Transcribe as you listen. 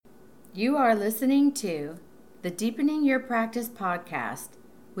You are listening to the Deepening Your Practice podcast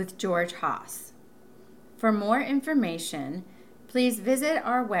with George Haas. For more information, please visit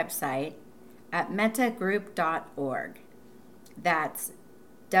our website at metagroup.org. That's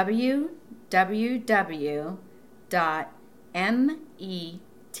www.mettagroup.org.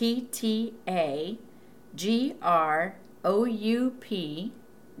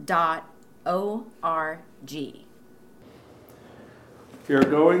 You're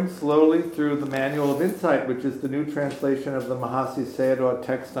going slowly through the Manual of Insight, which is the new translation of the Mahasi Sayadaw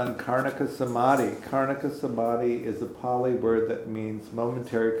text on Karnika Samadhi. Karnika Samadhi is a Pali word that means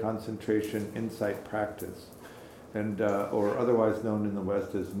momentary concentration insight practice, and or otherwise known in the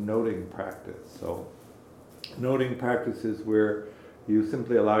West as noting practice. So, noting practice is where you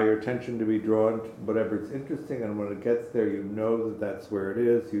simply allow your attention to be drawn to whatever's interesting, and when it gets there, you know that that's where it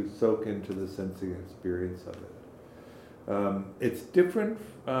is. You soak into the sensing experience of it. It's different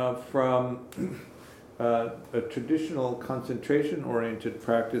from a traditional concentration-oriented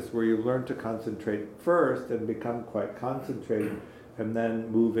practice where you learn to concentrate first and become quite concentrated and then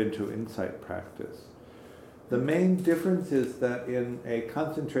move into insight practice. The main difference is that in a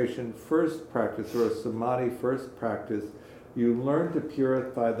concentration-first practice or a samadhi-first practice, you learn to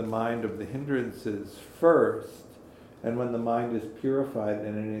purify the mind of the hindrances first, and when the mind is purified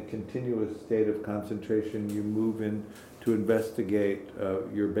and in a continuous state of concentration, you move in to investigate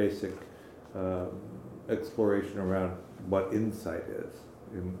your basic exploration around what insight is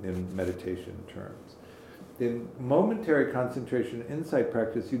in meditation terms. In momentary concentration insight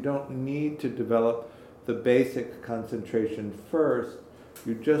practice, you don't need to develop the basic concentration first.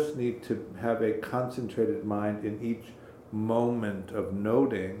 You just need to have a concentrated mind in each moment of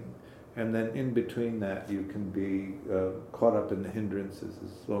noting, and then in between that you can be caught up in the hindrances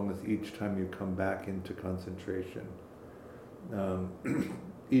as long as each time you come back into concentration.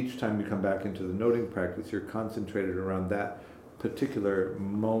 Each time you come back into the noting practice, you're concentrated around that particular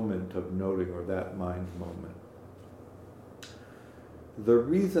moment of noting or that mind moment. The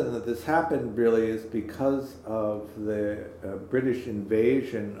reason that this happened really is because of the British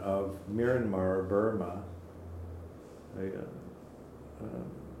invasion of Myanmar or Burma.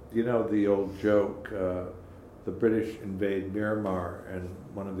 You know the old joke, the British invade Myanmar, and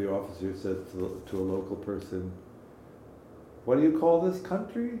one of the officers says to a local person, "What do you call this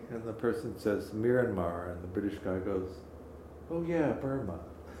country?" And the person says, "Myanmar." And the British guy goes, "Oh yeah, Burma."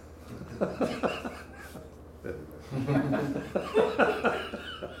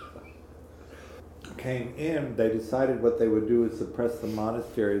 Came in, they decided what they would do is suppress the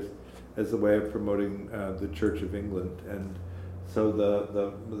monasteries as a way of promoting the Church of England. And so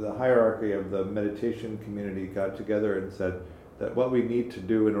the hierarchy of the meditation community got together and said that what we need to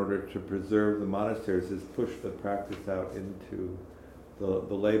do in order to preserve the monasteries is push the practice out into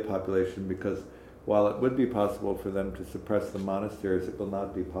the lay population, because while it would be possible for them to suppress the monasteries, it will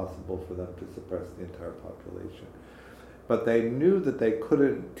not be possible for them to suppress the entire population. But they knew that they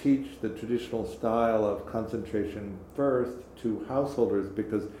couldn't teach the traditional style of concentration first to householders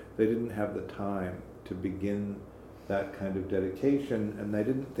because they didn't have the time to begin that kind of dedication, and they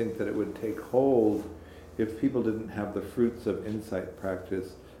didn't think that it would take hold if people didn't have the fruits of insight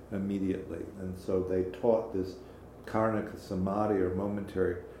practice immediately. And so they taught this Karnika Samadhi, or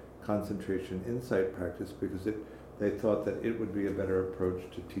momentary concentration insight practice, because they thought that it would be a better approach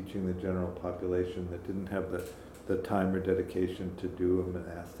to teaching the general population that didn't have the time or dedication to do a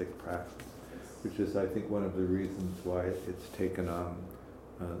monastic practice, which is, I think, one of the reasons why it's taken on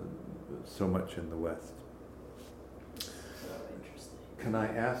so much in the West. Can I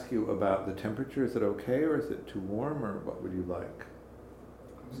ask you about the temperature? Is it okay, or is it too warm, or what would you like?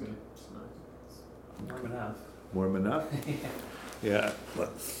 It's nice. Warm enough. Warm enough? Yeah,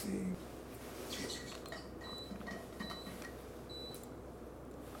 let's see.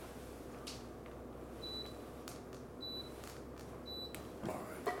 All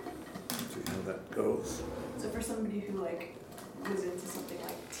right, let's see how that goes. So for somebody who was into something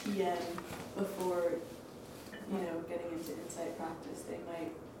like TN before, getting into insight practice, they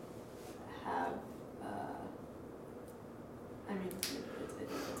might have,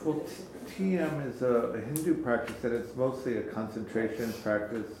 Well, TM is a Hindu practice, and it's mostly a concentration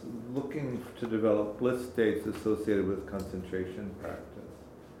practice, looking to develop bliss states associated with concentration practice.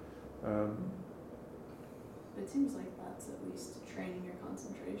 It seems like that's at least training your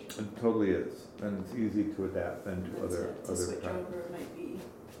concentration. It totally is, and it's easy to adapt then to other To switch practices. over might be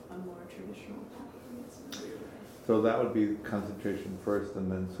a more traditional path. So that would be concentration first,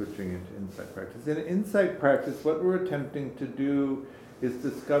 and then switching into insight practice. In insight practice, what we're attempting to do is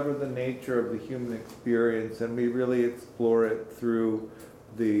discover the nature of the human experience, and we really explore it through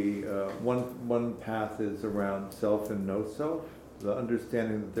one path is around self and no self, the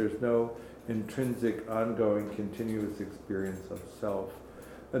understanding that there's no intrinsic, ongoing, continuous experience of self.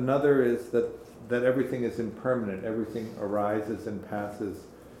 Another is that everything is impermanent, everything arises and passes,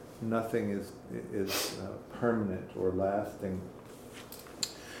 nothing is permanent or lasting.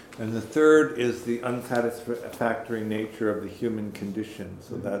 And the third is the unsatisfactory nature of the human condition.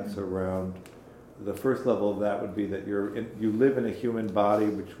 So that's around, the first level of that would be that you live in a human body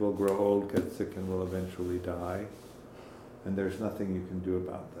which will grow old, get sick, and will eventually die. And there's nothing you can do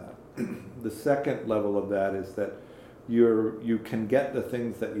about that. The second level of that is that you can get the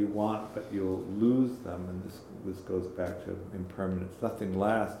things that you want, but you'll lose them, and this goes back to impermanence. Nothing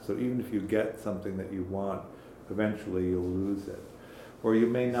lasts, so even if you get something that you want, eventually you'll lose it. Or you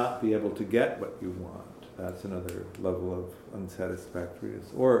may not be able to get what you want. That's another level of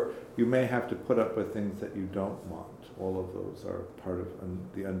unsatisfactoriness. Or you may have to put up with things that you don't want. All of those are part of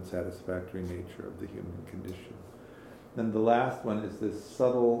the unsatisfactory nature of the human condition. And the last one is this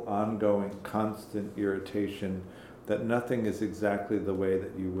subtle, ongoing, constant irritation that nothing is exactly the way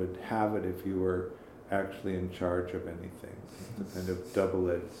that you would have it if you were actually in charge of anything. It's a kind of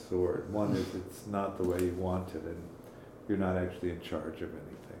double-edged sword. One is it's not the way you want it, and you're not actually in charge of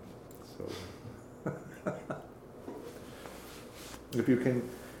anything. So, if you can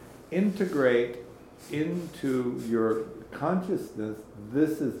integrate into your consciousness,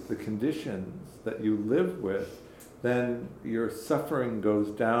 this is the conditions that you live with, then your suffering goes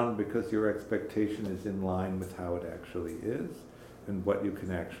down because your expectation is in line with how it actually is and what you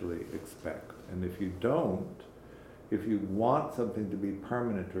can actually expect. And if you don't, if you want something to be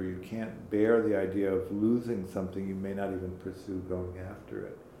permanent or you can't bear the idea of losing something, you may not even pursue going after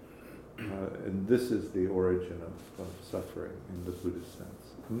it. And this is the origin of suffering in the Buddhist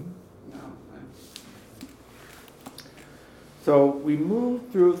sense. So we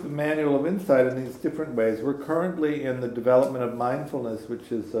move through the Manual of Insight in these different ways. We're currently in the development of mindfulness,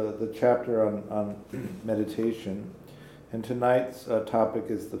 which is the chapter on meditation. And tonight's topic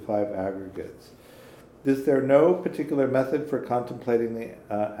is the 5 aggregates. Is there no particular method for contemplating the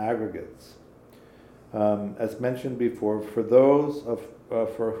aggregates? As mentioned before, for those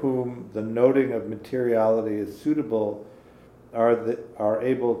for whom the noting of materiality is suitable, are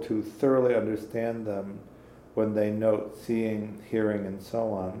able to thoroughly understand them when they note seeing, hearing, and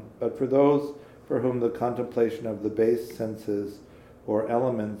so on. But for those for whom the contemplation of the base senses or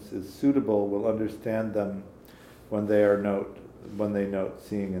elements is suitable, will understand them when they note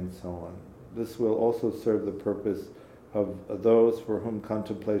seeing and so on. This will also serve the purpose of those for whom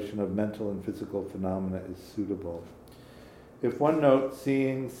contemplation of mental and physical phenomena is suitable. If one notes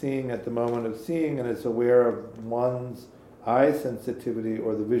seeing at the moment of seeing and is aware of one's eye sensitivity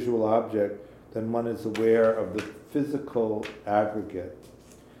or the visual object, then one is aware of the physical aggregate.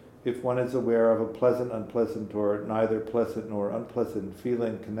 If one is aware of a pleasant, unpleasant, or neither pleasant nor unpleasant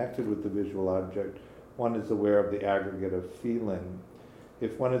feeling connected with the visual object, one is aware of the aggregate of feeling.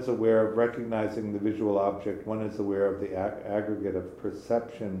 If one is aware of recognizing the visual object, one is aware of the aggregate of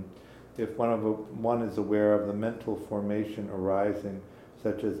perception. If one is aware of the mental formation arising,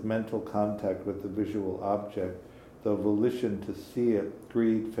 such as mental contact with the visual object, the volition to see it,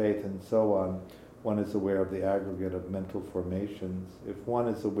 greed, faith, and so on, one is aware of the aggregate of mental formations. If one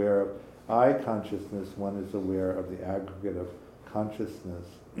is aware of eye consciousness, one is aware of the aggregate of consciousness.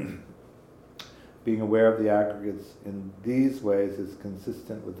 Being aware of the aggregates in these ways is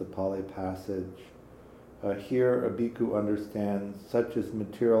consistent with the Pali passage. Here, a bhikkhu understands such as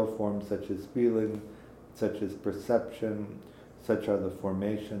material forms, such as feeling, such as perception, such are the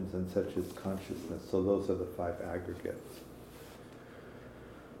formations, and such is consciousness. So those are the 5 aggregates.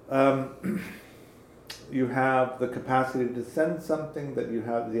 You have the capacity to sense something, that you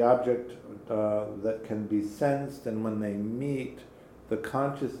have the object that can be sensed, and when they meet, the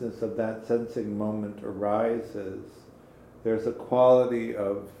consciousness of that sensing moment arises. There's a quality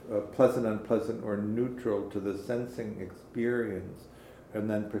of pleasant, unpleasant, or neutral to the sensing experience, and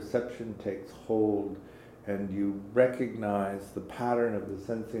then perception takes hold, and you recognize the pattern of the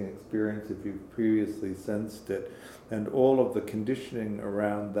sensing experience if you've previously sensed it, and all of the conditioning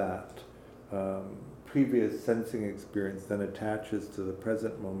around that previous sensing experience then attaches to the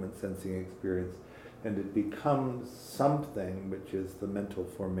present moment sensing experience, and it becomes something which is the mental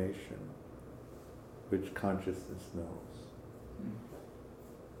formation, which consciousness knows.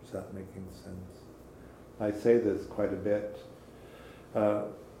 Is that making sense? I say this quite a bit.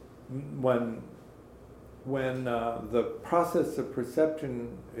 When the process of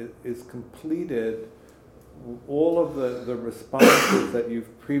perception is completed, all of the responses that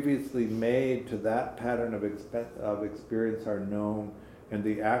you've previously made to that pattern of experience are known, and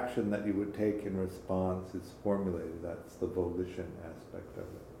the action that you would take in response is formulated. That's the volition aspect of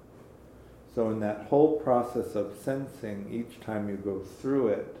it. So in that whole process of sensing, each time you go through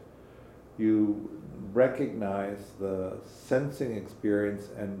it, you recognize the sensing experience,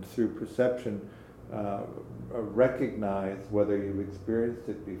 and through perception, recognize whether you've experienced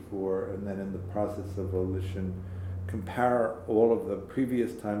it before, and then in the process of volition, compare all of the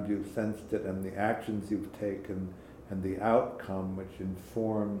previous times you've sensed it and the actions you've taken and the outcome, which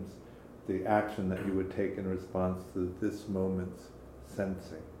informs the action that you would take in response to this moment's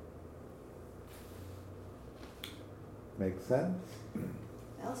sensing. Make sense?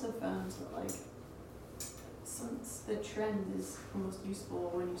 I also found that, like, since the trend is almost useful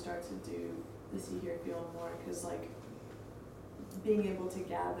when you start to do the see, hear, feel more, because, like, being able to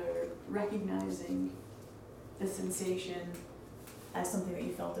gather, recognizing the sensation as something that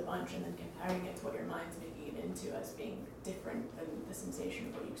you felt a bunch, and then comparing it to what your mind's making it into as being different than the sensation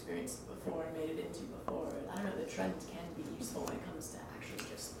of what you experienced before and made it into before. I don't know, the trend can be useful when it comes to actually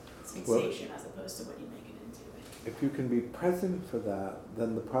just sensation as opposed to what you make it into. If you can be present for that,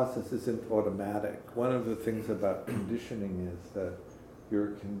 then the process isn't automatic. One of the things about conditioning is that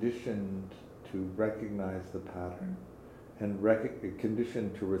you're conditioned to recognize the pattern and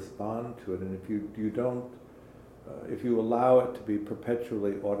conditioned to respond to it. And if you don't, if you allow it to be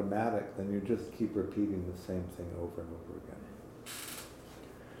perpetually automatic, then you just keep repeating the same thing over and over again.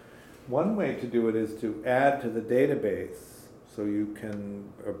 One way to do it is to add to the database. So you can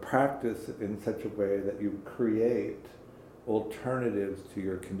practice in such a way that you create alternatives to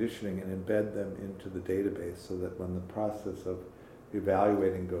your conditioning and embed them into the database, so that when the process of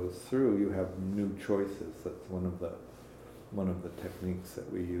evaluating goes through, you have new choices. That's one of the techniques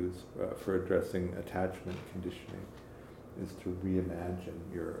that we use for addressing attachment conditioning, is to reimagine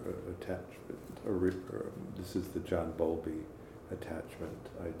your attachment. This is the John Bowlby attachment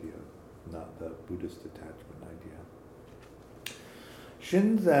idea, not the Buddhist attachment idea.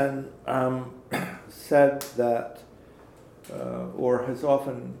 Shinzen said that, or has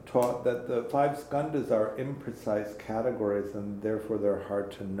often taught that the five skandhas are imprecise categories and therefore they're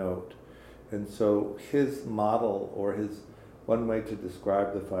hard to note. And so his model, or his one way to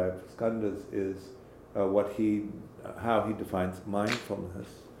describe the five skandhas, is how he defines mindfulness,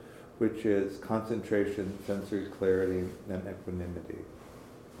 which is concentration, sensory clarity, and equanimity.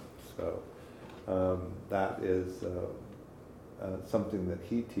 So that is something that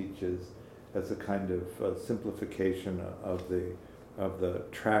he teaches as a kind of simplification of the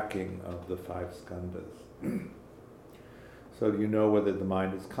tracking of the five skandhas. So you know whether the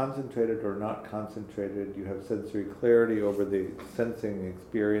mind is concentrated or not concentrated. You have sensory clarity over the sensing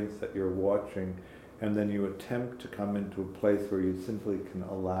experience that you're watching, and then you attempt to come into a place where you simply can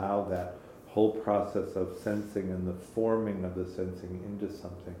allow that whole process of sensing and the forming of the sensing into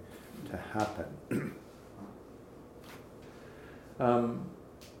something to happen.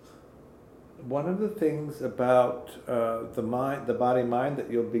 One of the things about the body-mind that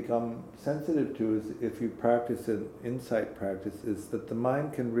you'll become sensitive to is, if you practice an insight practice, is that the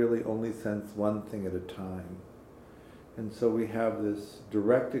mind can really only sense one thing at a time. And so we have this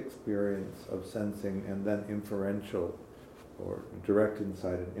direct experience of sensing, and then inferential, or direct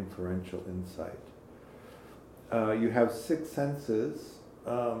insight and inferential insight. You have six senses.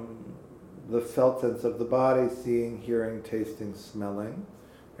 The felt sense of the body, seeing, hearing, tasting, smelling,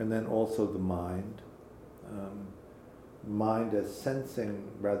 and then also the mind. Mind as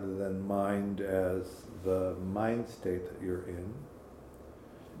sensing rather than mind as the mind state that you're in.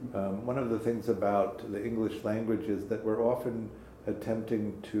 One of the things about the English language is that we're often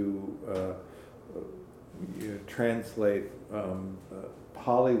attempting to translate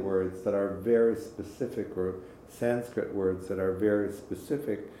Pali words that are very specific, or Sanskrit words that are very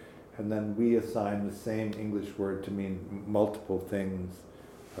specific, and then we assign the same English word to mean multiple things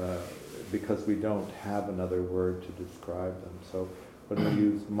because we don't have another word to describe them. So when we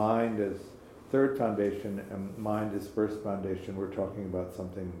use mind as third foundation and mind as first foundation, we're talking about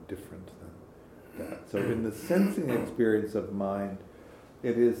something different than that. So in the sensing experience of mind,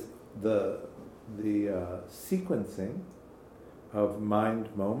 it is the sequencing of mind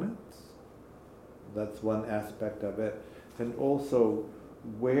moments. That's one aspect of it. And also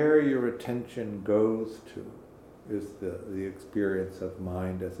where your attention goes to is the experience of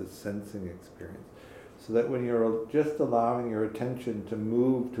mind as a sensing experience. So that when you're just allowing your attention to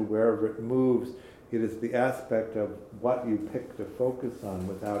move to wherever it moves, it is the aspect of what you pick to focus on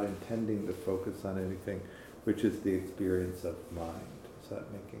without intending to focus on anything, which is the experience of mind. Is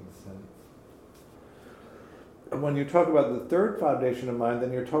that making when you talk about the third foundation of mind,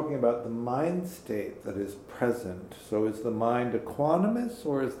 then you're talking about the mind state that is present. So is the mind equanimous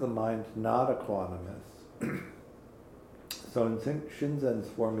or is the mind not equanimous? So in Shinzen's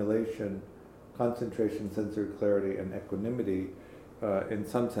formulation, concentration, sensory clarity, and equanimity, in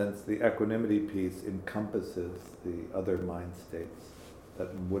some sense, the equanimity piece encompasses the other mind states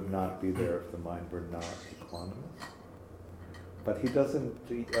that would not be there if the mind were not equanimous. But he doesn't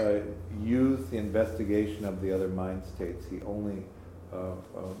use the investigation of the other mind states. He only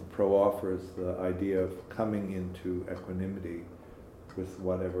pro-offers the idea of coming into equanimity with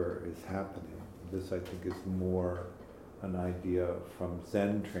whatever is happening. This, I think, is more an idea from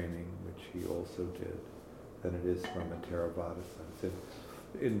Zen training, which he also did, than it is from a Theravada sense.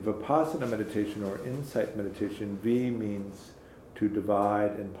 In Vipassana meditation or insight meditation, V means to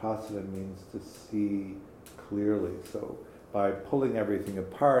divide and Passana means to see clearly. So by pulling everything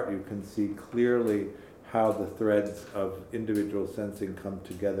apart, you can see clearly how the threads of individual sensing come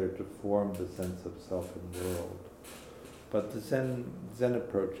together to form the sense of self and world. But the Zen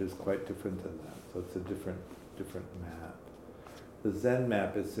approach is quite different than that, so it's a different map. The Zen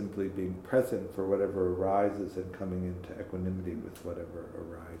map is simply being present for whatever arises and coming into equanimity with whatever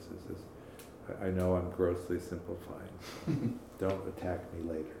arises. I know I'm grossly simplifying. Don't attack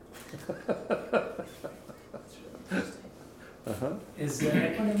me later. Uh-huh. Is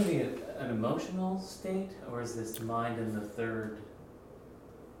equanimity an emotional state, or is this mind in the third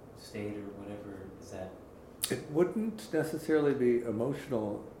state, or whatever is that? It wouldn't necessarily be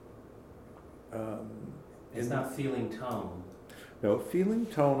emotional. It's not feeling tone. No, feeling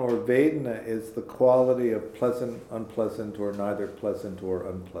tone or Vedana is the quality of pleasant, unpleasant, or neither pleasant or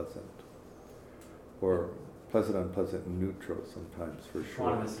unpleasant. Or pleasant, unpleasant, and neutral sometimes, for sure.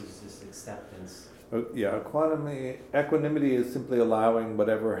 Equanimous is just acceptance. Yeah, equanimity is simply allowing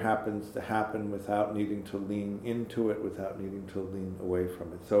whatever happens to happen without needing to lean into it, without needing to lean away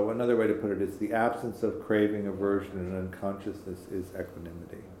from it. So another way to put it is the absence of craving, aversion, and unconsciousness is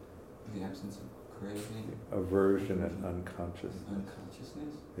equanimity. The absence of craving, aversion, and unconsciousness.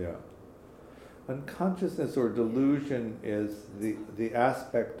 Unconsciousness? Yeah. Unconsciousness or delusion is the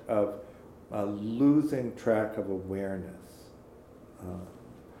aspect of losing track of awareness.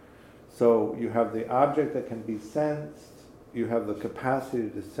 So you have the object that can be sensed, you have the capacity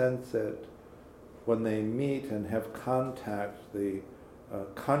to sense it. When they meet and have contact, the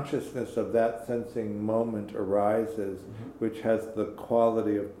consciousness of that sensing moment arises, which has the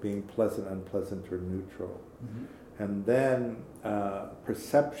quality of being pleasant, unpleasant, or neutral. And then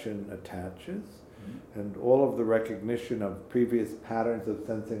perception attaches, and all of the recognition of previous patterns of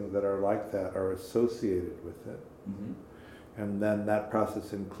sensing that are like that are associated with it. And then that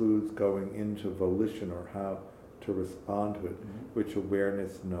process includes going into volition or how to respond to it, which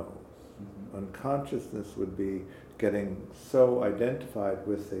awareness knows. Unconsciousness would be getting so identified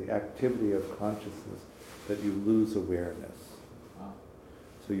with the activity of consciousness that you lose awareness.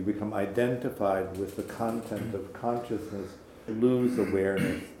 So you become identified with the content of consciousness, lose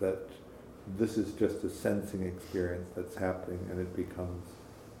awareness that this is just a sensing experience that's happening, and it becomes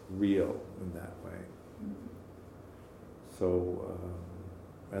real in that way. So,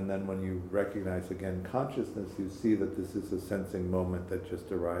 and then when you recognize again consciousness, you see that this is a sensing moment that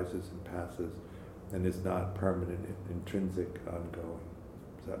just arises and passes and is not permanent, intrinsic, ongoing.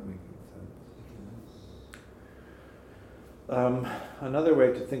 Is that making sense? Another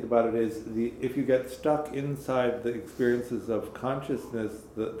way to think about it is if you get stuck inside the experiences of consciousness,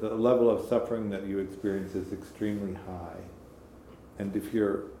 the level of suffering that you experience is extremely high. And if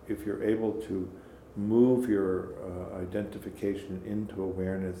you're able to move your identification into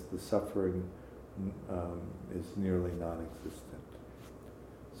awareness, the suffering is nearly non-existent.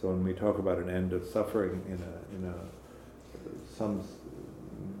 So when we talk about an end of suffering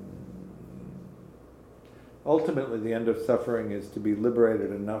ultimately the end of suffering is to be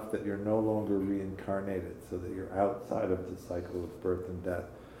liberated enough that you're no longer reincarnated, so that you're outside of the cycle of birth and death.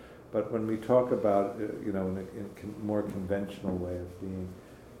 But when we talk about, in a more conventional way of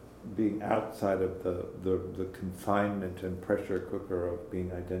being outside of the confinement and pressure cooker of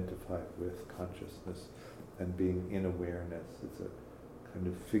being identified with consciousness and being in awareness, it's a kind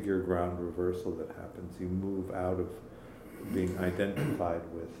of figure ground reversal that happens. You move out of being identified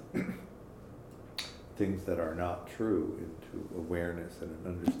with things that are not true into awareness and an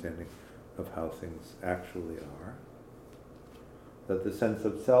understanding of how things actually are. That the sense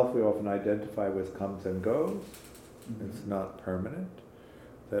of self we often identify with comes and goes. It's not permanent.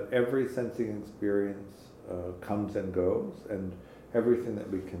 That every sensing experience comes and goes, and everything that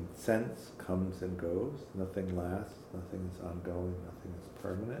we can sense comes and goes. Nothing lasts, nothing is ongoing, nothing is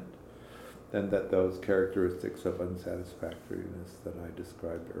permanent. then that those characteristics of unsatisfactoriness that I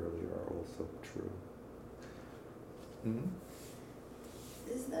described earlier are also true.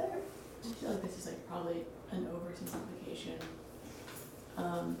 Is there, I feel like this is like probably an oversimplification,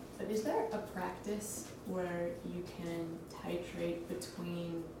 but is there a practice where you can titrate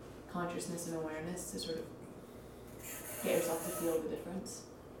between consciousness and awareness to sort of get yourself to feel the difference?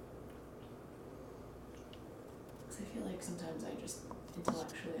 Because I feel like sometimes I just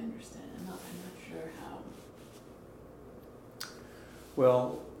intellectually understand. I'm not sure how.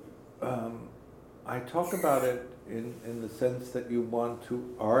 Well, I talk about it in the sense that you want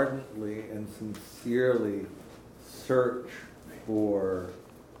to ardently and sincerely search for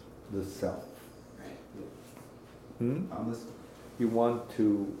the self. Right. You want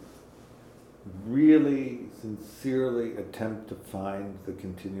to really sincerely attempt to find the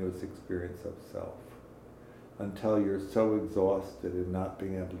continuous experience of self until you're so exhausted in not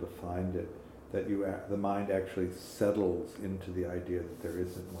being able to find it that the mind actually settles into the idea that there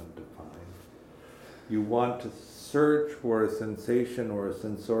isn't one to find. You want to search for a sensation or a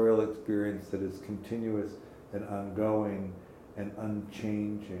sensorial experience that is continuous and ongoing and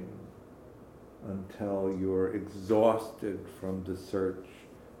unchanging until you're exhausted from the search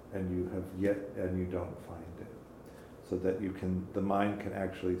and you don't find it. So that the mind can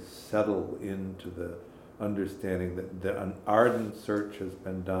actually settle into the understanding that an ardent search has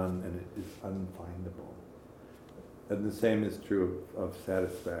been done and it is unfindable. And the same is true of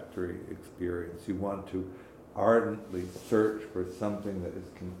satisfactory experience. You want to ardently search for something that is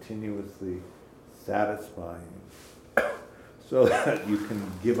continuously satisfying so that you can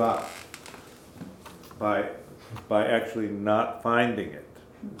give up by actually not finding it.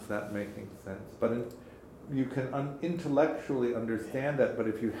 Is that making sense? But you can intellectually understand that, but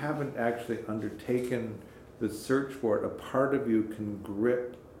if you haven't actually undertaken the search for it, a part of you can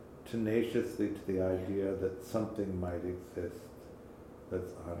grip tenaciously to the idea that something might exist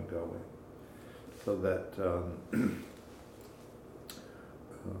that's ongoing. So that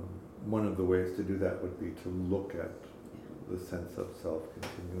one of the ways to do that would be to look at the sense of self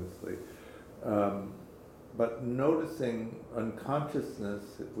continuously. But noticing unconsciousness,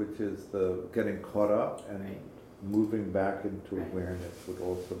 which is the getting caught up and Right. moving back into awareness, would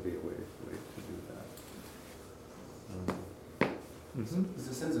also be a way to do that. Is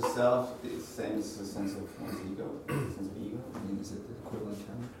the sense of self the same as the sense of one's ego? The sense of ego? I mean, is it the equivalent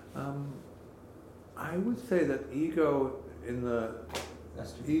term? I would say that ego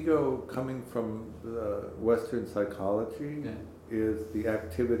ego coming from the Western psychology is the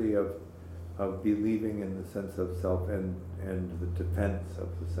activity of believing in the sense of self and the defense of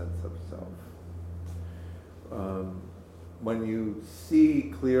the sense of self. When you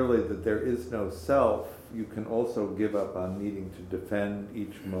see clearly that there is no self, you can also give up on needing to defend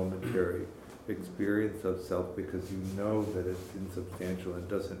each momentary experience of self because you know that it's insubstantial and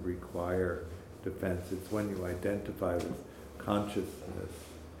doesn't require defense. It's when you identify with consciousness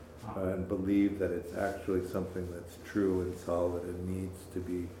and believe that it's actually something that's true and solid and needs to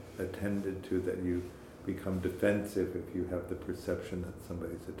be attended to that you become defensive if you have the perception that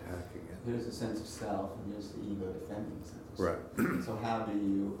somebody's attacking it. There's a sense of self and there's the ego defending the sense of Right. self. So how do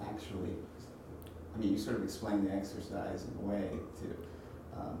you actually, I mean, you sort of explain the exercise in a way to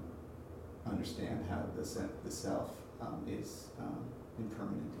understand how the self is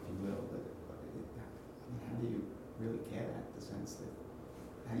impermanent, if you will, but how do you really get at the sense that,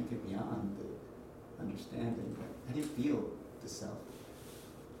 how do you get beyond the understanding, how do you feel the self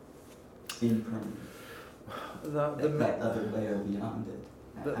impermanent? That other layer beyond it.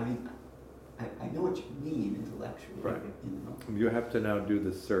 I mean, I know what you mean intellectually. Right. You know? You have to now do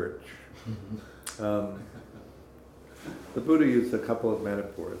the search. The Buddha used a couple of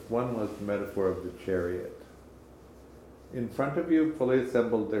metaphors. One was the metaphor of the chariot. In front of you, fully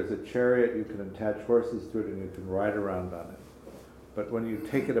assembled, there's a chariot. You can attach horses to it and you can ride around on it. But when you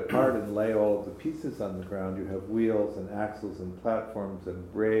take it apart and lay all of the pieces on the ground, you have wheels and axles and platforms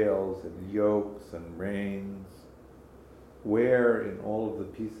and rails and yokes and reins. Where in all of the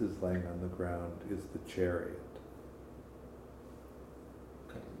pieces laying on the ground is the chariot?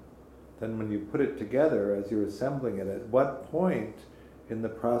 Okay. Then when you put it together as you're assembling it, at what point in the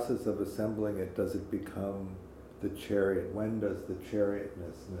process of assembling it does it become the chariot? When does the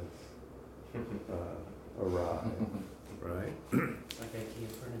chariotness arrive? Right? It's like IKEA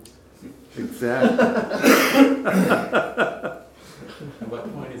furniture. Exactly. At what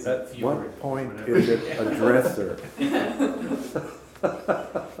point is it At fewer? what point is it a dresser? It's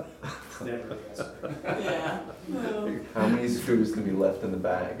never a dresser. Yeah. No. How many screws can be left in the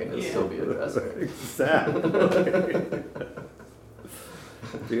bag and it'll still be a dresser? Exactly.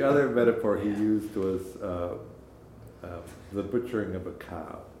 The other metaphor he used was the butchering of a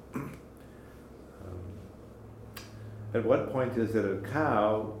cow. At what point is it a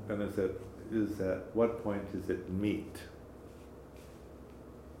cow, and is at what point is it meat?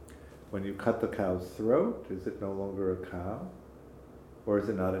 When you cut the cow's throat, is it no longer a cow? Or is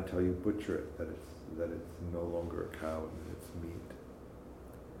it not until you butcher it that it's no longer a cow and it's meat?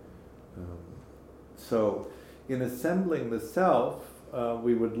 So in assembling the self,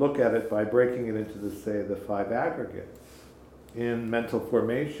 we would look at it by breaking it into the 5 aggregates. In mental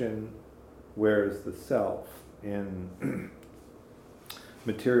formation, where is the self? In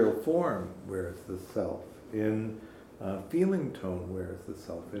material form, where is the self? In feeling tone, where is the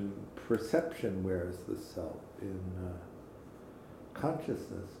self? In perception, where is the self? In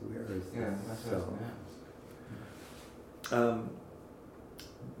consciousness, where is the self?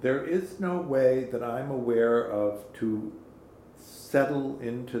 There is no way that I'm aware of to settle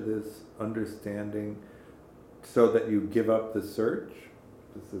into this understanding so that you give up the search.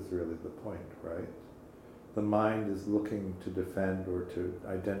 This is really the point, right? The mind is looking to defend or to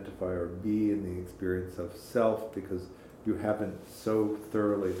identify or be in the experience of self because you haven't so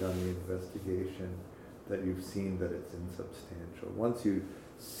thoroughly done the investigation that you've seen that it's insubstantial. Once you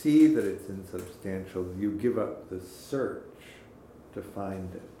see that it's insubstantial, you give up the search to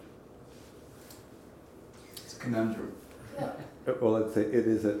find it. It's a conundrum. Well,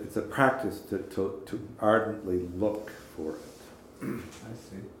 it's a practice to ardently look for it. I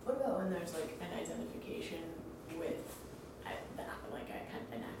see. What about when there's like an identification with like a kind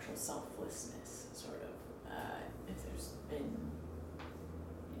of an actual selflessness, sort of? If there's been,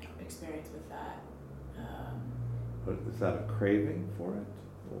 experience with that. But is that a craving for it,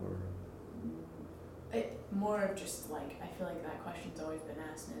 or? More of just like, I feel like that question's always been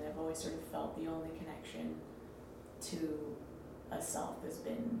asked, and I've always sort of felt the only connection to a self has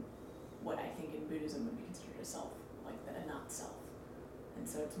been what I think in Buddhism would be considered a self, like a not self. And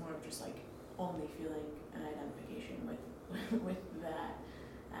so it's more of just like only feeling an identification with that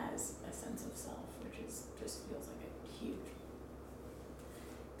as a sense of self, which just feels like a huge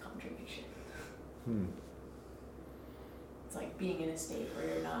contradiction. It's like being in a state where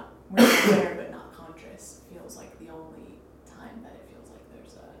you're aware but not conscious feels like the only time that it feels like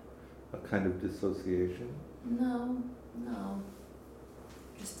there's a kind of dissociation? No.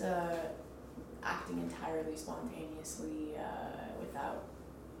 Just acting entirely spontaneously without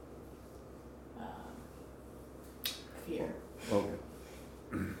fear. Okay.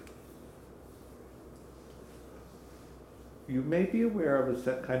 You may be aware of a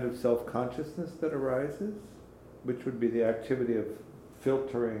set kind of self-consciousness that arises, which would be the activity of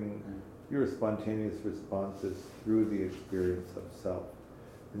filtering your spontaneous responses through the experience of self.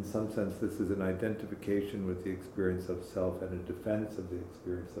 In some sense, this is an identification with the experience of self and a defense of the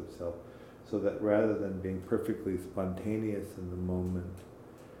experience of self, so that rather than being perfectly spontaneous in the moment,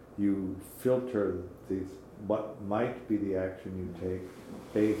 you filter what might be the action you take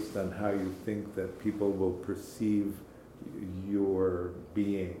based on how you think that people will perceive your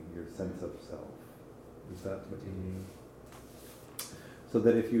being, your sense of self. Is that what you mean? So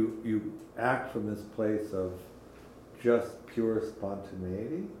that if you act from this place of just pure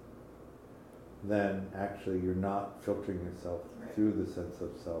spontaneity, then actually you're not filtering yourself through the sense of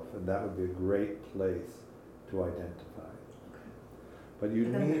self, and that would be a great place to identify. But you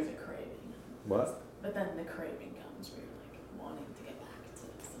But then need there's a craving. what? But then the craving comes where you're like wanting to get back to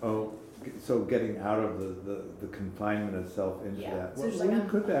something. Oh, so getting out of the confinement of self into Yeah, that. so Well, just like you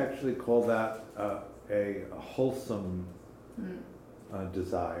could actually call that a wholesome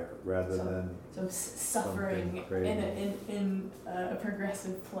desire rather than So suffering craving. in a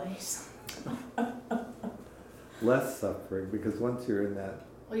progressive place. less suffering, because once you're in that,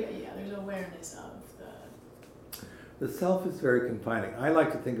 Well, yeah, there's awareness of the self is very confining. I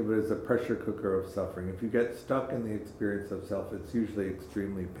like to think of it as a pressure cooker of suffering. If you get stuck in the experience of self, it's usually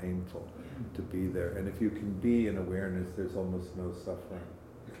extremely painful to be there. And if you can be in awareness, there's almost no suffering.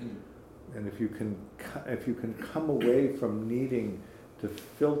 And if you can come away from needing to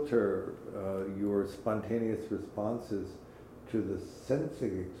filter your spontaneous responses to the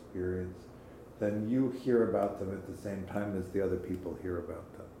sensing experience, then you hear about them at the same time as the other people hear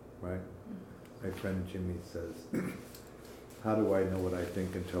about them, right? My friend Jimmy says, how do I know what I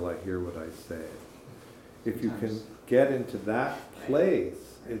think until I hear what I say? If you can get into that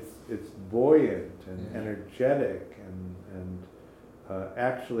place, it's buoyant and energetic, and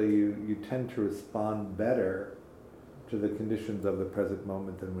actually you tend to respond better to the conditions of the present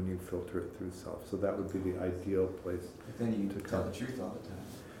moment than when you filter it through self. So that would be the ideal place. But then you to tell come. the truth all the time.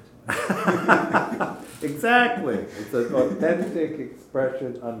 Exactly. It's an authentic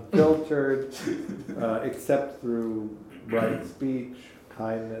expression, unfiltered, except through right speech,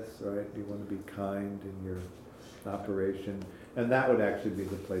 kindness, right? You want to be kind in your operation. And that would actually be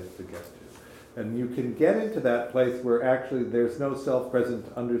the place to get to. And you can get into that place where actually there's no self-present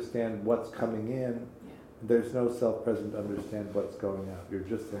to understand what's coming in. Yeah. There's no self-present to understand what's going out. You're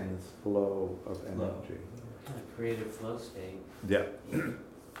just in this flow of energy. Kind of creative flow state. Yeah.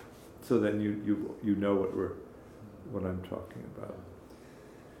 So then you know what I'm talking about.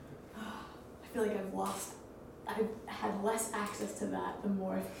 I feel like I've had less access to that the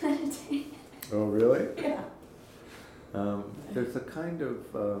more I've meditated. Oh, really? Yeah. There's a kind of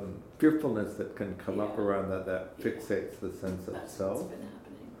fearfulness that can come up Yeah. around that fixates the sense of That's self. what's been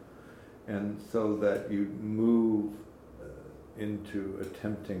happening. And so that you move into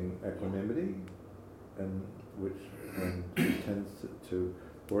attempting equanimity, and which tends to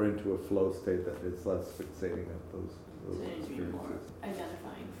or into a flow state that is less fixating of those So it needs to be more experiences.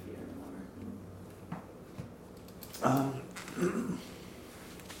 identifying fear more. Or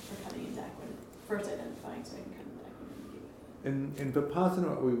coming into equanimity. First identifying so I can come into equanimity with it. In Vipassana,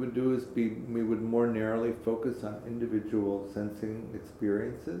 what we would do is we would more narrowly focus on individual sensing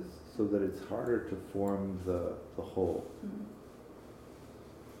experiences so that it's harder to form the whole. Mm-hmm.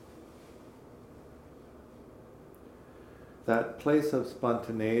 That place of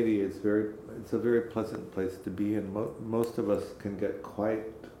spontaneity is it's a very pleasant place to be in. Most of us can get quite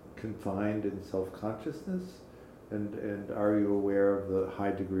confined in self-consciousness, and are you aware of the high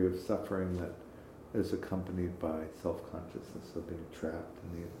degree of suffering that is accompanied by self-consciousness, of being trapped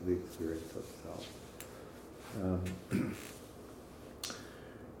in the experience of self?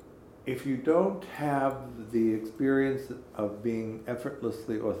 If you don't have the experience of being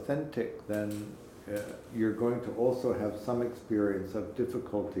effortlessly authentic, then you're going to also have some experience of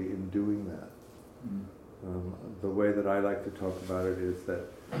difficulty in doing that. The way that I like to talk about it is that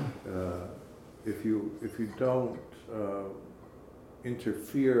if you don't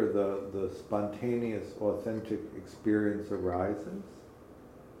interfere, the spontaneous, authentic experience arises.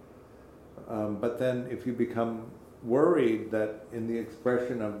 But then if you become worried that in the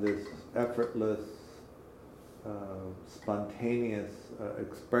expression of this effortless, spontaneous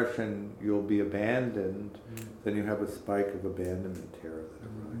expression you'll be abandoned, then you have a spike of abandonment terror that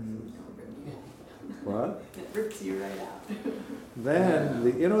arises. What? It rips you right out. Then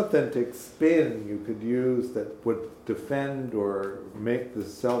the inauthentic spin you could use that would defend or make the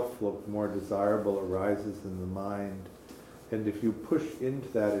self look more desirable arises in the mind. And if you push into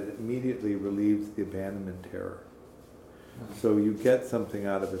that, it immediately relieves the abandonment terror. So you get something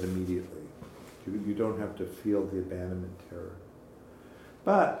out of it immediately. You don't have to feel the abandonment terror.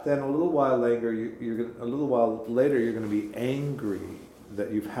 But then a little while later, you're going to be angry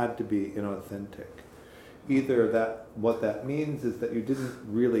that you've had to be inauthentic. Either that what that means is that you didn't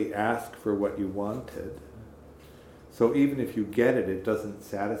really ask for what you wanted. So even if you get it, it doesn't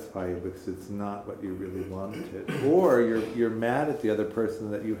satisfy you because it's not what you really wanted. Or you're mad at the other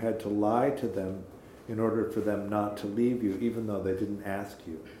person that you had to lie to them in order for them not to leave you, even though they didn't ask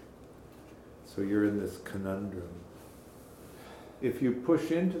you. So you're in this conundrum. If you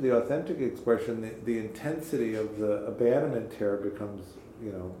push into the authentic expression, the intensity of the abandonment terror becomes,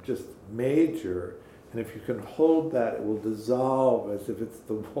 just major. And if you can hold that, it will dissolve as if it's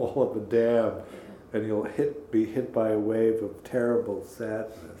the wall of a dam, and you'll be hit by a wave of terrible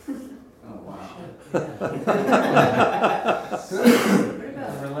sadness. Oh, wow.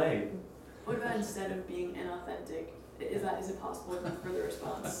 What about instead of being inauthentic, is it possible for the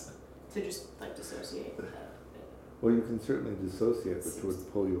response to just dissociate that? Well, you can certainly dissociate, which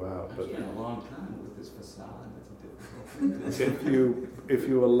would pull you out. But It's been a long time with this facade. That's a difficult thing. if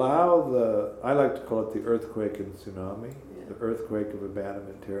you allow I like to call it the earthquake and tsunami, Yeah. the earthquake of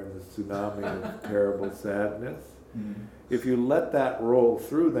abandonment terror and the tsunami of terrible sadness. If you let that roll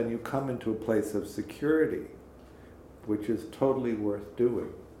through, then you come into a place of security, which is totally worth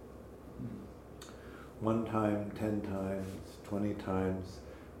doing. 1 time, 10 times, 20 times,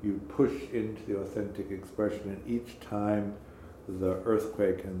 you push into the authentic expression, and each time the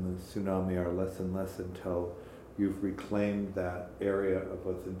earthquake and the tsunami are less and less until you've reclaimed that area of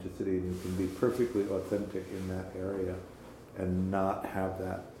authenticity, and you can be perfectly authentic in that area and not have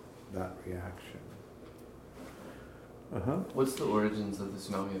that reaction. What's the origins of the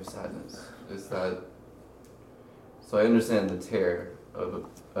tsunami of sadness? So I understand the terror of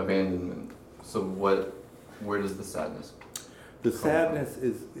abandonment. So where does the sadness? The sadness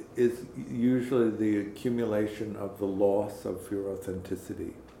is usually the accumulation of the loss of your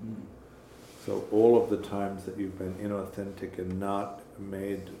authenticity. So all of the times that you've been inauthentic and not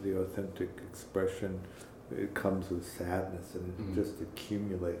made the authentic expression, it comes with sadness, and it just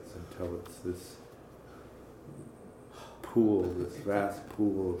accumulates until it's this pool, this vast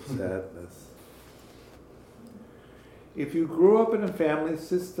pool of sadness. If you grew up in a family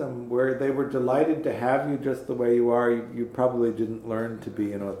system where they were delighted to have you just the way you are, you probably didn't learn to be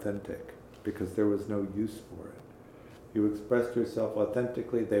inauthentic because there was no use for it. You expressed yourself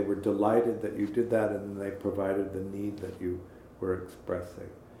authentically, they were delighted that you did that, and then they provided the need that you were expressing.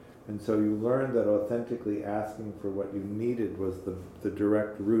 And so you learned that authentically asking for what you needed was the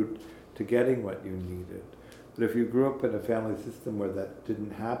direct route to getting what you needed. But if you grew up in a family system where that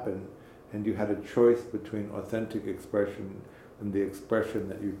didn't happen, and you had a choice between authentic expression and the expression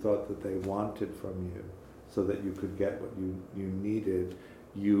that you thought that they wanted from you so that you could get what you needed,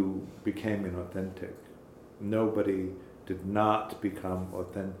 you became inauthentic. Nobody did not become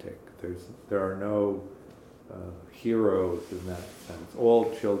authentic. There are no heroes in that sense.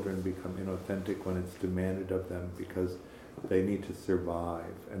 All children become inauthentic when it's demanded of them because they need to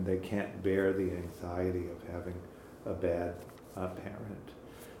survive and they can't bear the anxiety of having a bad parent.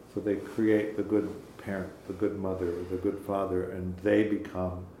 So they create the good parent, the good mother, the good father, and they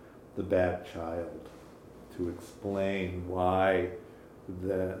become the bad child to explain why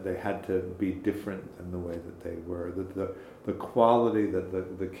they had to be different than the way that they were. The quality that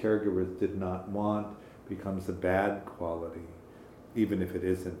the caregivers did not want becomes a bad quality, even if it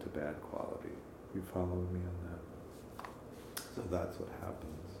isn't a bad quality. You follow me on that? So that's what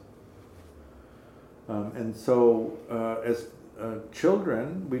happens. And so as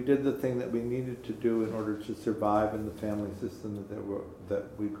children, we did the thing that we needed to do in order to survive in the family system that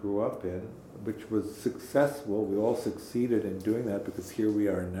we grew up in, which was successful. We all succeeded in doing that because here we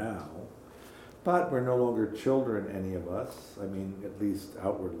are now. But we're no longer children, any of us. I mean, at least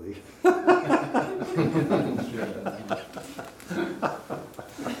outwardly.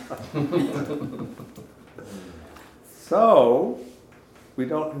 So, we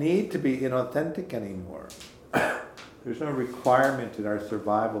don't need to be inauthentic anymore. There's no requirement in our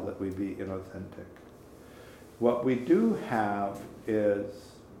survival that we be inauthentic. What we do have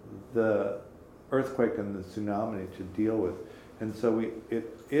is the earthquake and the tsunami to deal with. And so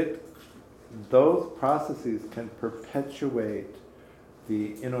those processes can perpetuate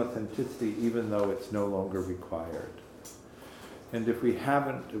the inauthenticity even though it's no longer required. And if we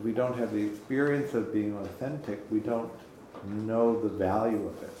don't have the experience of being authentic, we don't know the value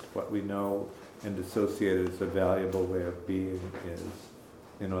of it. What we know and associate it as a valuable way of being is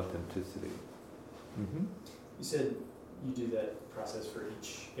inauthenticity. Mm-hmm. You said you do that process for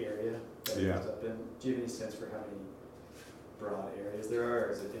each area that it comes up in. Do you have any sense for how many broad areas there are,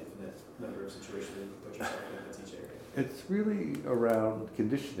 or is it infinite number of situations that you put yourself in with each area? It's really around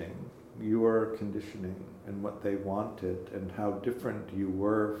conditioning, your conditioning, and what they wanted, and how different you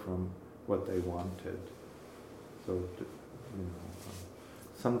were from what they wanted. So,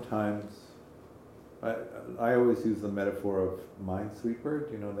 sometimes I always use the metaphor of Minesweeper.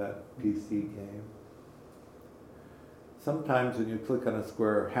 Do you know that PC game? Sometimes when you click on a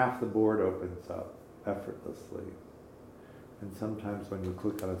square, half the board opens up effortlessly. And sometimes when you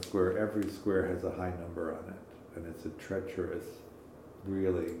click on a square, every square has a high number on it. And it's a treacherous,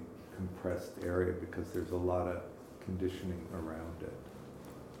 really compressed area because there's a lot of conditioning around it.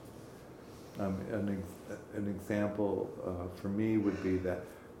 An example for me would be that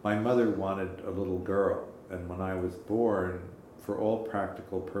my mother wanted a little girl, and when I was born, for all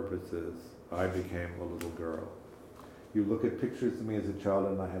practical purposes, I became a little girl. You look at pictures of me as a child,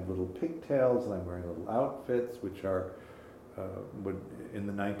 and I have little pigtails, and I'm wearing little outfits, which are, in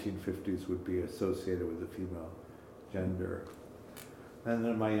the 1950s, would be associated with the female gender. And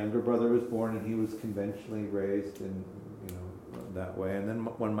then my younger brother was born, and he was conventionally raised in, that way. And then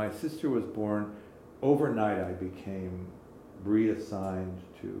when my sister was born, overnight I became reassigned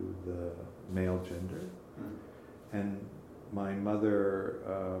to the male gender. And my mother,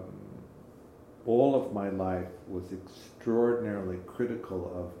 all of my life, was extraordinarily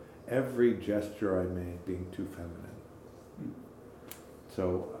critical of every gesture I made being too feminine.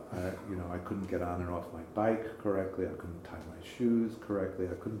 So, I couldn't get on and off my bike correctly, I couldn't tie my shoes correctly,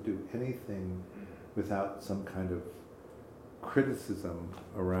 I couldn't do anything without some kind of criticism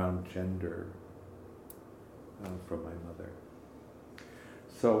around gender from my mother.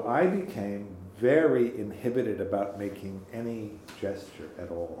 So I became very inhibited about making any gesture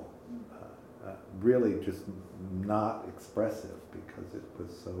at all. Really just not expressive because it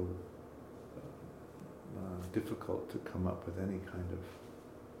was so difficult to come up with any kind of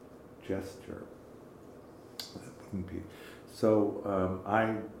gesture that wouldn't be. So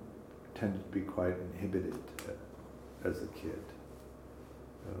I tended to be quite inhibited as a kid.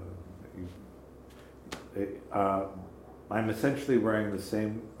 I'm essentially wearing the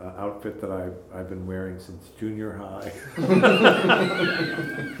same outfit that I've been wearing since junior high.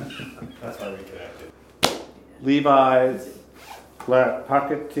 That's why we connected. Levi's, flat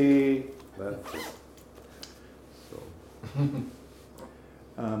pocket tee, that's it. So,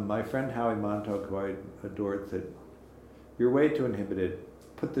 my friend Howie Montauk, who I adored, said, "You're way too inhibited.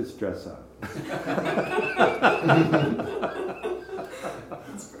 Put this dress on."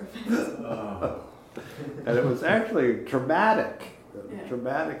 That's perfect. And it was actually Yeah.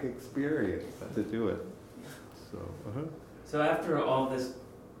 traumatic experience to do it. So, So after all this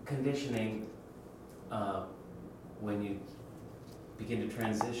conditioning, when you begin to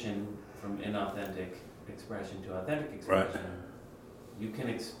transition from inauthentic expression to authentic expression, you can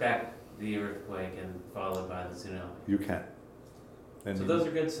expect the earthquake and followed by the tsunami. you can. And So those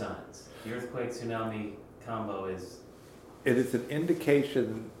are good signs. The earthquake-tsunami combo is... it is an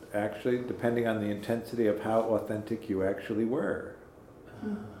indication, actually, depending on the intensity of how authentic you actually were.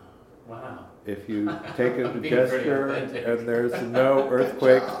 Wow. If you take a Being pretty gesture authentic. and there's no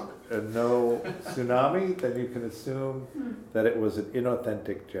earthquake and no tsunami, then you can assume that it was an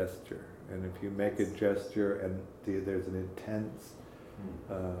inauthentic gesture. And if you make a gesture and there's an intense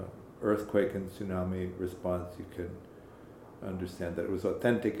earthquake and tsunami response, you can understand that it was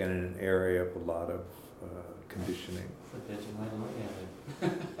authentic and in an area of a lot of conditioning. That's a bitchin' way to look at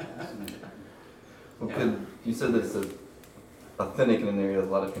it. Well, you said that it's authentic in an area with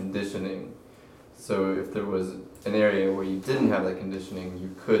a lot of conditioning. So if there was an area where you didn't have that conditioning, you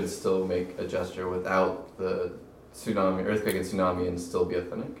could still make a gesture without the earthquake and tsunami, and still be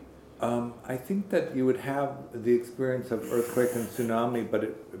authentic? I think that you would have the experience of earthquake and tsunami, but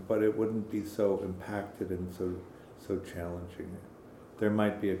it wouldn't be so impacted and so challenging. There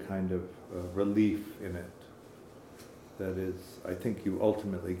might be a kind of relief in it that is, I think you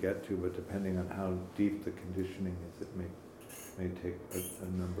ultimately get to, but depending on how deep the conditioning is, it may take a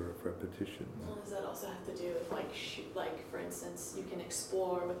number of repetitions. Well, does that also have to do with like for instance, you can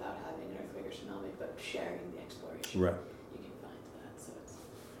explore without having an earthquake or tsunami, but sharing the exploration. Right. You can find that, so it's...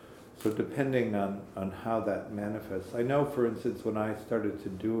 So depending on how that manifests, I know, for instance, when I started to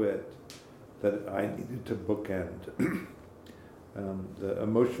do it, that I needed to bookend. The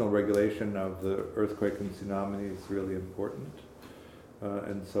emotional regulation of the earthquake and tsunami is really important.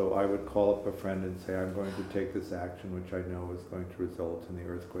 And so I would call up a friend and say, I'm going to take this action, which I know is going to result in the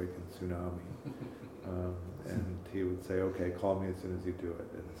earthquake and tsunami. And he would say, okay, call me as soon as you do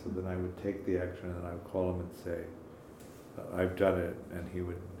it. And so then I would take the action and I would call him and say, I've done it. And he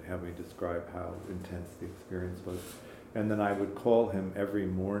would have me describe how intense the experience was. And then I would call him every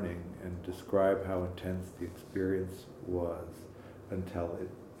morning and describe how intense the experience was until it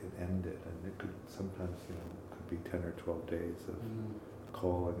ended. And it could sometimes, could be 10 or 12 days of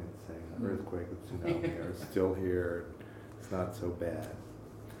calling and saying, an earthquake and tsunami are still here, and it's not so bad.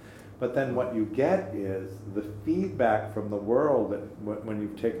 But then what you get is the feedback from the world that when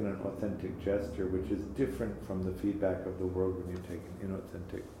you've taken an authentic gesture, which is different from the feedback of the world when you take an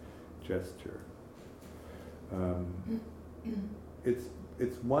inauthentic gesture.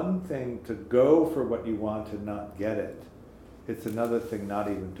 It's one thing to go for what you want and not get it. It's another thing not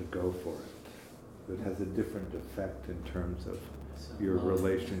even to go for it. It has a different effect in terms of your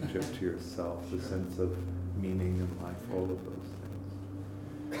relationship to yourself, the sense of meaning in life, all of those things.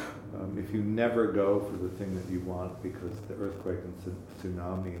 If you never go for the thing that you want because the earthquake and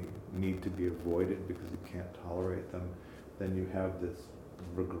tsunami need to be avoided because you can't tolerate them, then you have this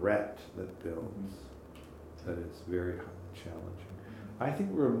regret that builds that is very challenging. I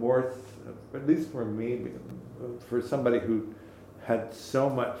think remorse, at least for me, for somebody who had so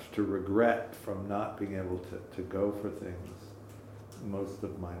much to regret from not being able to go for things most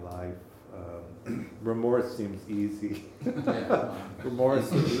of my life, remorse seems easy.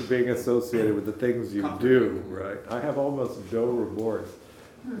 Remorse is being associated with the things you do, right? I have almost no remorse,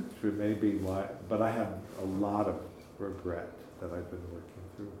 which may be why, but I have a lot of regret that I've been working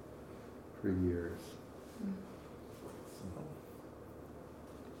through for years. So,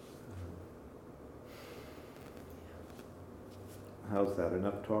 how's that?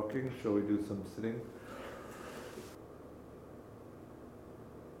 Enough talking? Shall we do some sitting?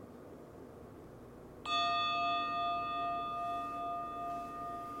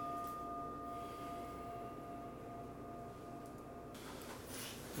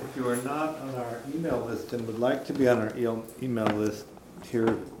 If you are not on our email list and would like to be on our email list,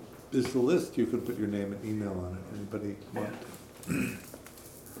 here is the list. You can put your name and email on it. Anybody want?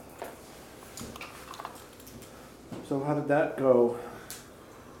 So how did that go?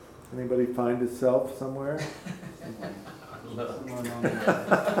 Anybody find itself somewhere? Look. I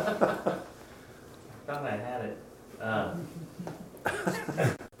thought I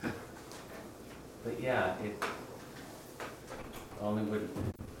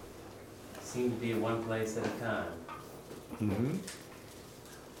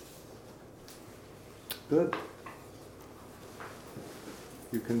Good.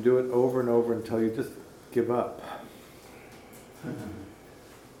 You can do it over and over until you just give up.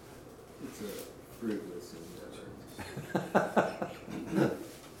 It's a fruitless endeavor.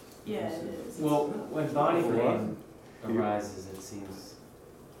 Yeah, it is. Well, when body For pain what? arises, it seems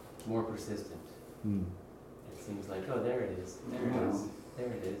more persistent. Hmm. It seems like, oh, there it is, there it is, there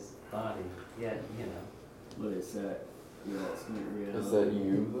it is, body, yeah, you know. What is that? The ultimate reality. Is that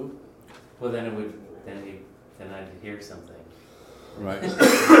you though? Well, then it would, then I'd hear something. Right.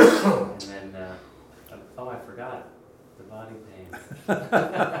 And then, oh, I forgot the body pain.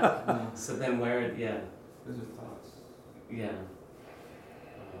 So then where, yeah, Those are thoughts. yeah.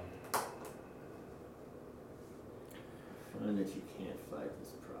 Find that you can't fight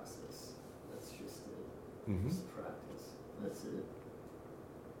this process. That's just it. Mhm. Just practice. That's it.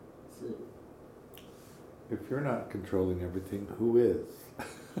 That's it. If you're not controlling everything, who is?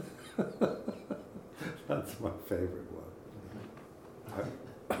 That's my favorite one.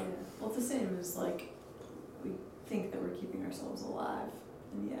 Yeah, well, it's the same as like, we think that we're keeping ourselves alive,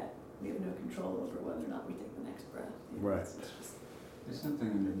 and yet we have no control over whether or not we take the next breath. You know, Right. it's just- There's something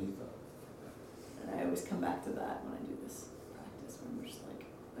underneath it. and I always come back to that when I do this practice, where I'm just like,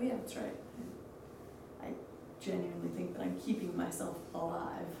 oh yeah, that's right. I genuinely think that I'm keeping myself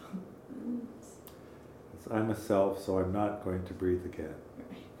alive. I'm a self, so I'm not going to breathe again.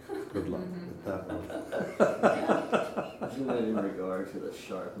 Good luck with that one. Isn't that in regard to the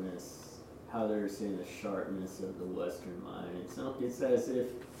sharpness? How they're saying the sharpness of the Western mind. It's as if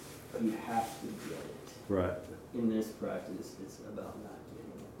you have to get it. Right. In this practice, it's about not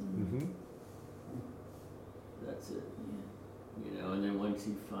getting it. Mm-hmm. That's it. You know, and then once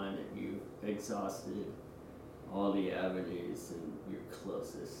you find that you've exhausted all the avenues and you're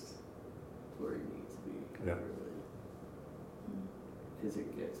closest to where you need to be, Yeah. really. Because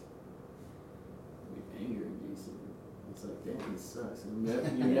it gets anger inducing. It's like, damn, this sucks. And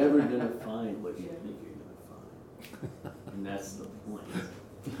you're never gonna find what you think you're gonna find. And that's the point.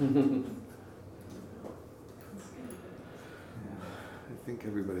 I think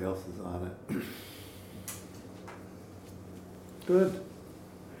everybody else is on it. Good.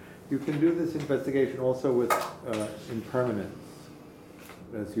 You can do this investigation also with impermanence.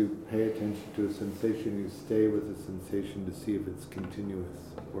 As you pay attention to a sensation, you stay with the sensation to see if it's continuous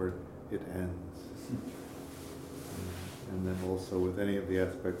or it ends. And then also with any of the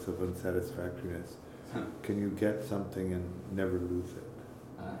aspects of unsatisfactoriness, can you get something and never lose it?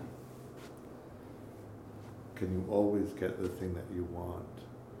 Can you always get the thing that you want?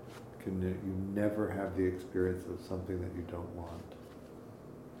 Can you never have the experience of something that you don't want?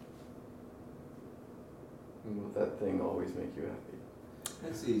 And will that thing always make you happy?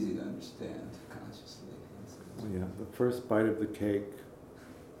 That's easy to understand consciously. Yeah, the first bite of the cake,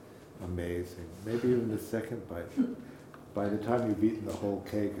 amazing. Maybe even the second bite. By the time you've eaten the whole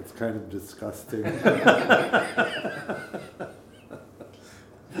cake, it's kind of disgusting. I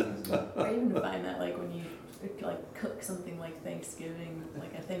even find that like when you like cook something like Thanksgiving,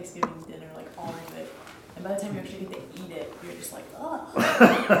 like a Thanksgiving dinner, like all of it, and by the time you actually get to eat it, you're just like, oh,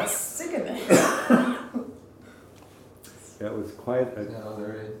 I'm sick of it. That was quite Is that all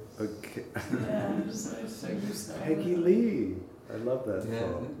there is? Yeah, I'm just like so used to it. Peggy Lee. I love that Yeah,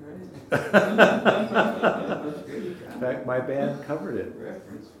 song. isn't that great? In fact, my band covered it.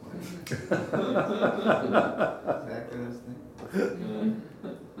 Reference point. Exactly those things.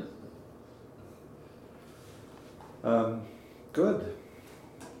 Good.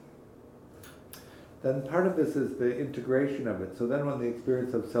 Then part of this is the integration of it. So then when the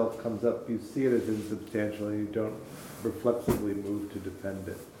experience of self comes up, you see it as insubstantial and you don't reflexively move to defend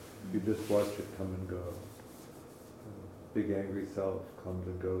it. You just watch it come and go. Big angry self comes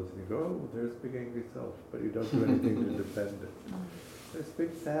and goes and you go, oh, there's big angry self, but you don't do anything to defend it. There's big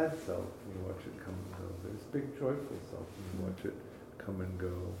sad self and you watch it come and go. There's big joyful self and you watch it come and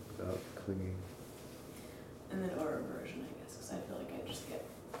go without clinging. And then or aversion, I guess, because I feel like I just get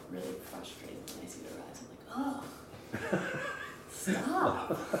really frustrated when I see it arise. I'm like, oh,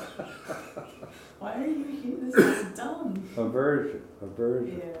 stop! Why are you here? This is dumb. Aversion.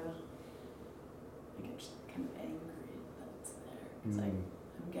 Yeah. I get just kind of angry that it's there because I'm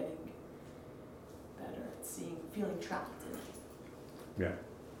getting better at feeling trapped in it, Yeah.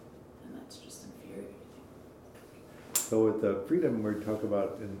 and that's just infuriating. So with the freedom we talk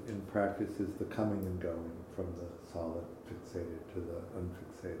about in practice is the coming and going from the solid fixated to the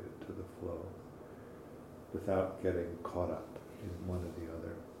unfixated to the flow without getting caught up in one or the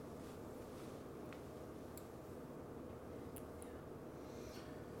other.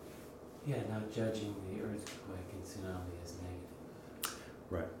 Yeah, not judging the earthquake and tsunami as negative.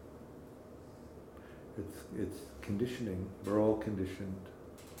 Right. It's conditioning. We're all conditioned.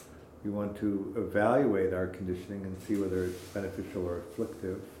 You want to evaluate our conditioning and see whether it's beneficial or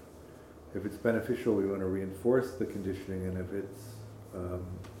afflictive. If it's beneficial, we want to reinforce the conditioning, and if it's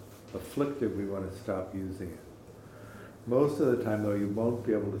afflictive, we want to stop using it. Most of the time, though, you won't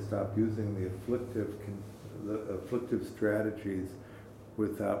be able to stop using the afflictive strategies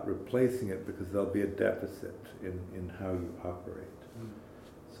without replacing it, because there'll be a deficit in how you operate.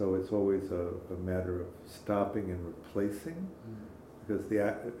 So it's always a matter of stopping and replacing, because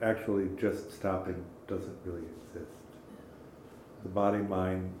actually just stopping doesn't really exist. The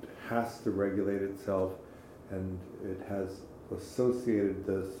body-mind has to regulate itself, and it has associated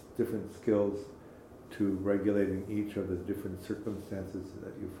the different skills to regulating each of the different circumstances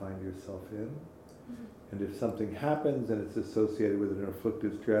that you find yourself in. And if something happens and it's associated with an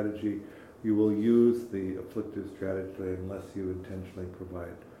afflictive strategy, you will use the afflictive strategy unless you intentionally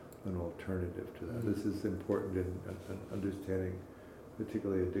provide an alternative to that. This is important in understanding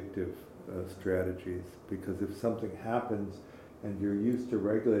particularly addictive strategies, because if something happens and you're used to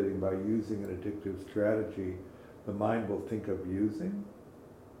regulating by using an addictive strategy, the mind will think of using,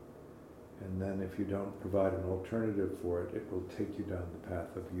 and then if you don't provide an alternative for it, it will take you down the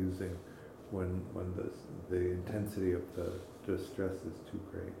path of using when the intensity of the distress is too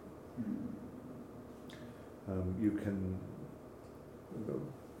great. You can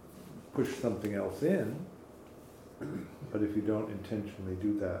push something else in, but if you don't intentionally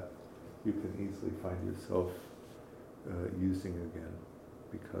do that, you can easily find yourself using again,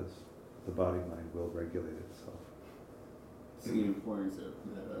 because the body-mind will regulate itself. So the importance of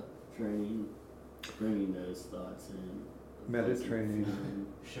meta training, bringing those thoughts in. Meta training,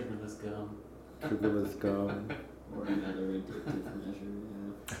 Sugarless gum. sugarless gum. Or another addictive measure,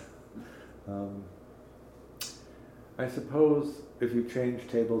 yeah. I suppose if you change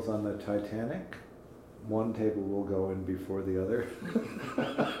tables on the Titanic, one table will go in before the other.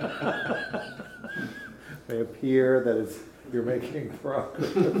 May appear that you're making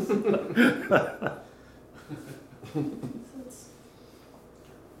progress.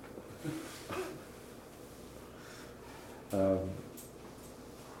 All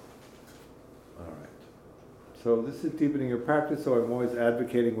right. So this is deepening your practice, so I'm always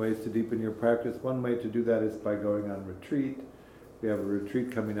advocating ways to deepen your practice. One way to do that is by going on retreat. We have a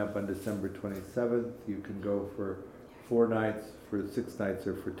retreat coming up on December 27th. You can go for 4 nights, for 6 nights,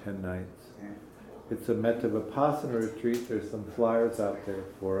 or for 10 nights. It's a Metta Vipassana retreat. There's some flyers out there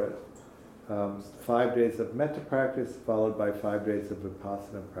for it. 5 days of Metta practice, followed by 5 days of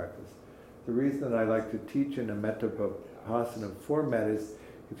Vipassana practice. The reason that I like to teach in a Metta Vipassana format is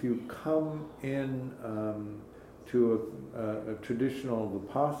if you come in to a traditional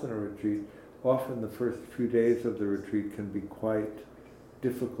Vipassana retreat, often the first few days of the retreat can be quite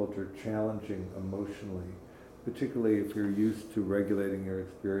difficult or challenging emotionally, particularly if you're used to regulating your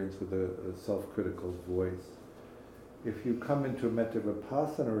experience with a self-critical voice. If you come into a Metta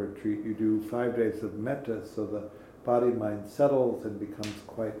Vipassana retreat, you do 5 days of Metta, so the body-mind settles and becomes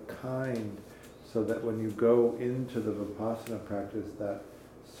quite kind, so that when you go into the Vipassana practice, that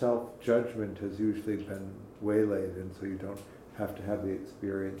self-judgment has usually been waylaid, and so you don't have to have the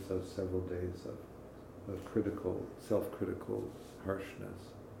experience of several days of critical, self-critical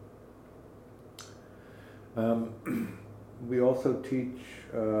harshness. We also teach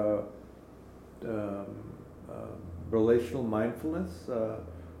relational mindfulness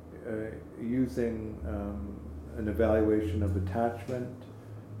using an evaluation of attachment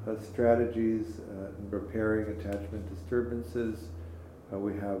strategies and repairing attachment disturbances.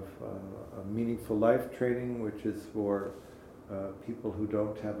 We have a meaningful life training, which is for people who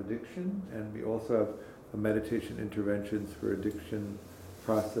don't have addiction, and we also have meditation interventions for addiction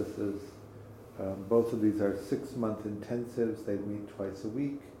processes. Both of these are 6-month intensives. They meet twice a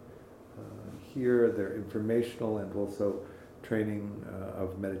week. Here they're informational and also training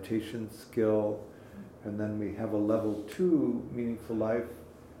of meditation skill. And then we have a level 2 meaningful life,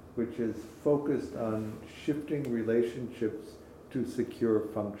 which is focused on shifting relationships to secure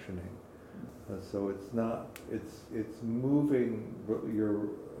functioning. So it's moving your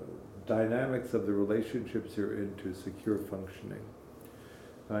dynamics of the relationships you're in to secure functioning.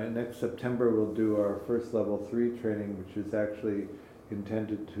 Next September we'll do our first level 3 training, which is actually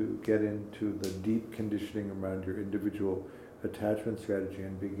intended to get into the deep conditioning around your individual attachment strategy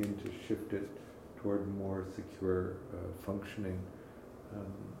and begin to shift it toward more secure functioning.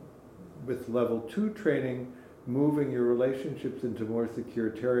 With level 2 training, moving your relationships into more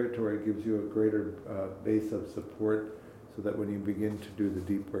secure territory gives you a greater base of support, so that when you begin to do the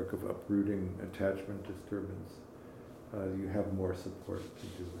deep work of uprooting attachment disturbance, you have more support to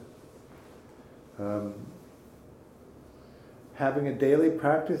do it. Having a daily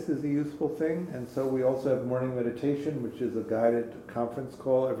practice is a useful thing, and so we also have morning meditation, which is a guided conference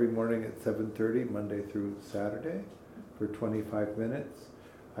call every morning at 7:30, Monday through Saturday, for 25 minutes.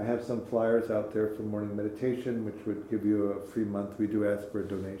 I have some flyers out there for morning meditation, which would give you a free month. We do ask for a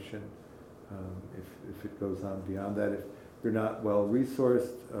donation if it goes on beyond that. If you're not well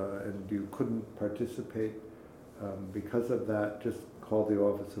resourced and you couldn't participate because of that, just call the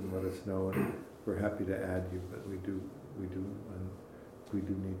office and let us know, and we're happy to add you. But we do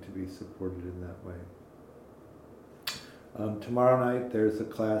need to be supported in that way. Tomorrow night there's a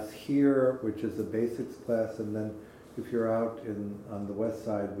class here, which is a basics class, and then if you're out on the west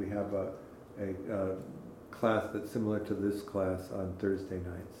side, we have a class that's similar to this class on Thursday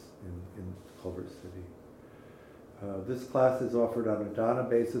nights in Culver City. This class is offered on a dana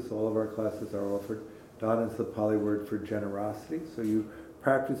basis. All of our classes are offered. Dana is the Pali word for generosity. So you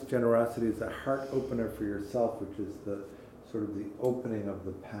practice generosity as a heart opener for yourself, which is the sort of the opening of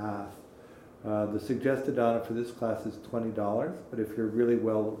the path. The suggested dana for this class is $20, but if you're really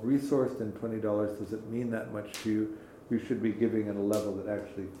well resourced and $20 doesn't mean that much to you, you should be giving at a level that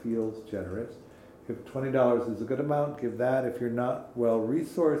actually feels generous. If $20 is a good amount, give that. If you're not well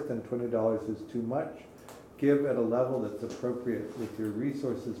resourced and $20 is too much, give at a level that's appropriate with your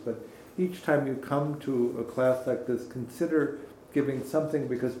resources. But each time you come to a class like this, consider giving something,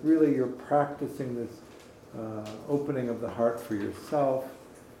 because really you're practicing this opening of the heart for yourself.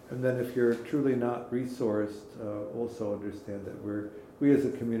 And then if you're truly not resourced, also understand that we as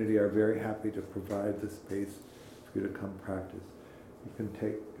a community are very happy to provide the space for you to come practice. You can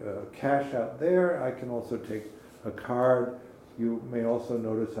take cash out there. I can also take a card. You may also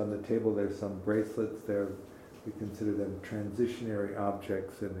notice on the table there's some bracelets there. We consider them transitionary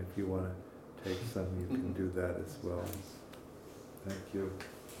objects, and if you want to take some, you can do that as well. Thank you.